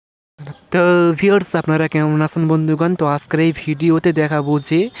তো ভিউয়ার্স আপনারা কেমন আছেন বন্ধুগণ। তো আজকের এই ভিডিওতে দেখাবো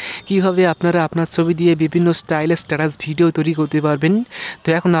যে কীভাবে আপনারা আপনার ছবি দিয়ে বিভিন্ন স্টাইলের স্ট্যাটাস ভিডিও তৈরি করতে পারবেন। তো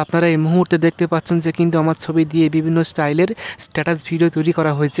এখন আপনারা এই মুহূর্তে দেখতে পাচ্ছেন যে কিন্তু আমার ছবি দিয়ে বিভিন্ন স্টাইলের স্ট্যাটাস ভিডিও তৈরি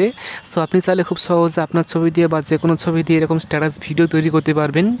করা হয়েছে। সো আপনি চাইলে খুব সহজে আপনার ছবি দিয়ে বা যে কোনো ছবি দিয়ে এরকম স্ট্যাটাস ভিডিও তৈরি করতে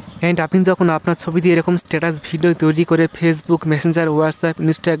পারবেন। অ্যান্ড আপনি যখন আপনার ছবি দিয়ে এরকম স্ট্যাটাস ভিডিও তৈরি করে Facebook, Messenger, WhatsApp,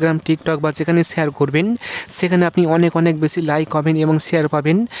 Instagram, TikTok বা যেখানে শেয়ার করবেন সেখানে আপনি অনেক বেশি লাইক পাবেন এবং শেয়ার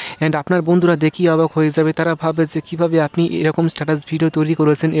পাবেন। অ্যান্ড আপনার বন্ধুরা দেখি অবাক হয়ে যাবে, তারা ভাবে যে কীভাবে আপনি এরকম স্ট্যাটাস ভিডিও তৈরি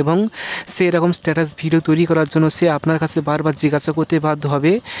করেছেন এবং সে এরকম স্ট্যাটাস ভিডিও তৈরি করার জন্য সে আপনার কাছে বারবার জিজ্ঞাসা করতে বাধ্য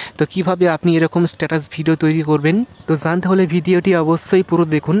হবে তো কীভাবে আপনি এরকম স্ট্যাটাস ভিডিও তৈরি করবেন। তো জানতে হলে ভিডিওটি অবশ্যই পুরো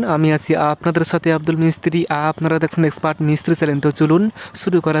দেখুন। আমি আছি আপনাদের সাথে আব্দুল মিস্ত্রি, আপনারা দেখছেন এক্সপার্ট মিস্ত্রি চ্যানেল। তো চলুন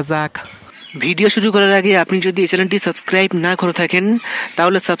শুরু করা যাক। ভিডিও শুরু করার আগে আপনি যদি এই চ্যানেলটি সাবস্ক্রাইব না করে থাকেন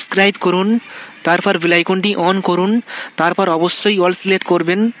তাহলে সাবস্ক্রাইব করুন, তারপর বেল আইকনটি অন করুন, তারপর অবশ্যই অল সিলেক্ট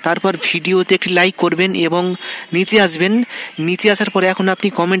করবেন, তারপর ভিডিওতে একটি লাইক করবেন এবং নিচে আসবেন। নিচে আসার পরে এখন আপনি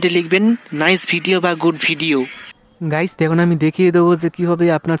কমেন্টে লিখবেন নাইস ভিডিও বা গুড ভিডিও। গাইস দেখুন আমি দেখিয়ে দেবো যে কীভাবে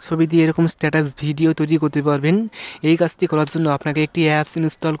আপনার ছবি দিয়ে এরকম স্ট্যাটাস ভিডিও তৈরি করতে পারবেন। এই কাজটি করার জন্য আপনাকে একটি অ্যাপস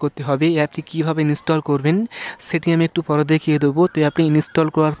ইনস্টল করতে হবে। অ্যাপটি কীভাবে ইনস্টল করবেন সেটি আমি একটু পরে দেখিয়ে দেবো। তো আপনি ইনস্টল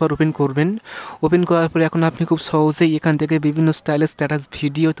করার পর ওপেন করবেন। ওপেন করার পরে এখন আপনি খুব সহজেই এখান থেকে বিভিন্ন স্টাইলের স্ট্যাটাস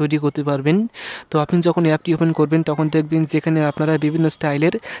ভিডিও তৈরি করতে পারবেন। তো আপনি যখন অ্যাপটি ওপেন করবেন তখন দেখবেন যেখানে আপনারা বিভিন্ন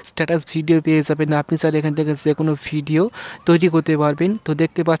স্টাইলের স্ট্যাটাস ভিডিও পেয়ে যাবেন। আপনি চাইলে এখান থেকে যে কোনো ভিডিও তৈরি করতে পারবেন। তো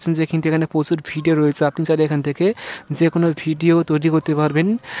দেখতে পাচ্ছেন যে কিন্তু এখানে প্রচুর ভিডিও রয়েছে, আপনি চাইলে এখান থেকে যে কোনো ভিডিও তৈরি করতে পারবেন।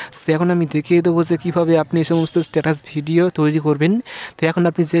 সো এখন আমি দেখিয়ে দেবো যে কীভাবে আপনি এই সমস্ত স্ট্যাটাস ভিডিও তৈরি করবেন। তো এখন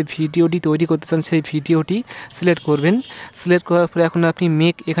আপনি যে ভিডিওটি তৈরি করতে চান সেই ভিডিওটি সিলেক্ট করবেন। সিলেক্ট করার পরে এখন আপনি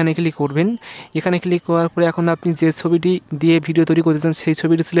মেক এখানে ক্লিক করবেন। এখানে ক্লিক করার পরে এখন আপনি যে ছবিটি দিয়ে ভিডিও তৈরি করতে চান সেই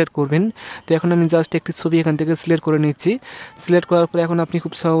ছবিটি সিলেক্ট করবেন। তো এখন আমি জাস্ট একটি ছবি এখান থেকে সিলেক্ট করে নিচ্ছি। সিলেক্ট করার পরে এখন আপনি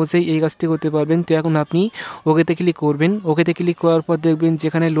খুব সহজেই এই কাজটি করতে পারবেন। তো এখন আপনি ওকেতে ক্লিক করবেন। ওকেতে ক্লিক করার পর দেখবেন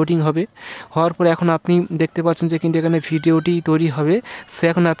যেখানে লোডিং হবে, হওয়ার পরে এখন আপনি দেখতে পাচ্ছেন যে কিন্তু এখানে ভিডিওটি তৈরি হবে। সো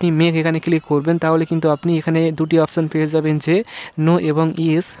এখন আপনি মেক এখানে ক্লিক করবেন, তাহলে কিন্তু আপনি এখানে দুটি অপশান পেয়ে যাবেন যে নো এবং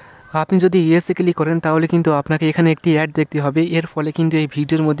ইয়েস। আপনি যদি ইয়েসে ক্লিক করেন তাহলে কিন্তু আপনাকে এখানে একটি অ্যাড দেখতে হবে, এর ফলে কিন্তু এই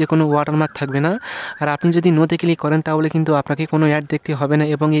ভিডিওর মধ্যে কোনো ওয়াটারমার্ক থাকবে না। আর আপনি যদি নোতে ক্লিক করেন তাহলে কিন্তু আপনাকে কোনো অ্যাড দেখতে হবে না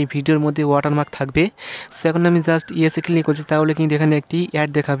এবং এই ভিডিওর মধ্যে ওয়াটারমার্ক থাকবে। সো এখন আমি জাস্ট ইয়েসে ক্লিক করছি, তাহলে কিন্তু এখানে একটি অ্যাড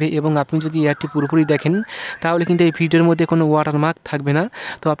দেখাবে এবং আপনি যদি অ্যাডটি পুরোপুরি দেখেন তাহলে কিন্তু এই ভিডিওর মধ্যে কোনো ওয়াটারমার্ক থাকবে না।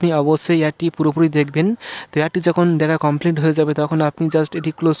 তো আপনি অবশ্যই অ্যাডটি পুরোপুরি দেখবেন। তো অ্যাডটি যখন দেখা কমপ্লিট হয়ে যাবে তখন আপনি জাস্ট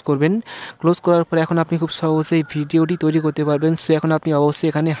এটি ক্লোজ করবেন। ক্লোজ করার পরে এখন আপনি খুব সহজেই ভিডিওটি তৈরি করতে পারবেন। সো এখন আপনি অবশ্যই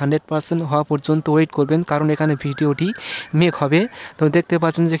এখানে 100% হওয়া পর্যন্ত ওয়েট করবেন, কারণ এখানে ভিডিওটি মেক হবে। তো দেখতে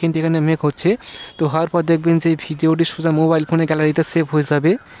পাচ্ছেন যে কিন্তু এখানে মেক হচ্ছে। তো হওয়ার পর দেখবেন যে ভিডিওটি সোজা মোবাইল ফোনে গ্যালারিতে সেভ হয়ে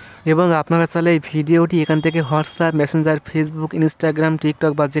যাবে এবং আপনারা চাইলে এই ভিডিওটি এখান থেকে WhatsApp, Messenger, Facebook, Instagram,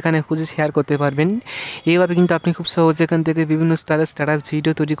 TikTok বা যেখানে খুঁজে শেয়ার করতে পারবেন। এইভাবে কিন্তু আপনি খুব সহজে এখান থেকে বিভিন্ন স্টাইলের স্ট্যাটাস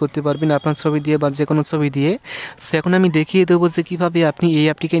ভিডিও তৈরি করতে পারবেন আপনার ছবি দিয়ে বা যে কোনো ছবি দিয়ে। সো এখন আমি দেখিয়ে দেবো যে কীভাবে আপনি এই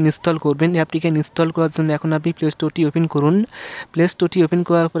অ্যাপটিকে ইনস্টল করবেন। অ্যাপটিকে ইনস্টল করার জন্য এখন আপনি প্লে স্টোরটি ওপেন করুন। প্লে স্টোরটি ওপেন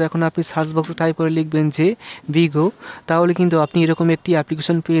করার পর এখন আপনি সার্চ বক্সে টাইপ করে লিখবেন যে ভিগো, তাহলে কিন্তু আপনি এরকম একটি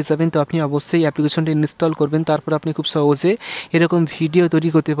অ্যাপ্লিকেশন পেয়ে যাবেন। তো আপনি অবশ্যই অ্যাপ্লিকেশনটি ইনস্টল করবেন, তারপর আপনি খুব সহজে এরকম ভিডিও তৈরি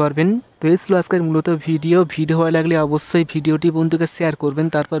করতে পারবেন। তো এই ছিল আজকের মূলত ভিডিও ভালো লাগলে অবশ্যই ভিডিওটি বন্ধুকে শেয়ার করবেন,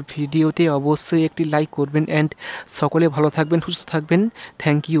 তারপর ভিডিওতে অবশ্যই একটি লাইক করবেন। অ্যান্ড সকলে ভালো থাকবেন, সুস্থ থাকবেন।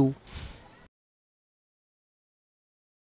 Thank you.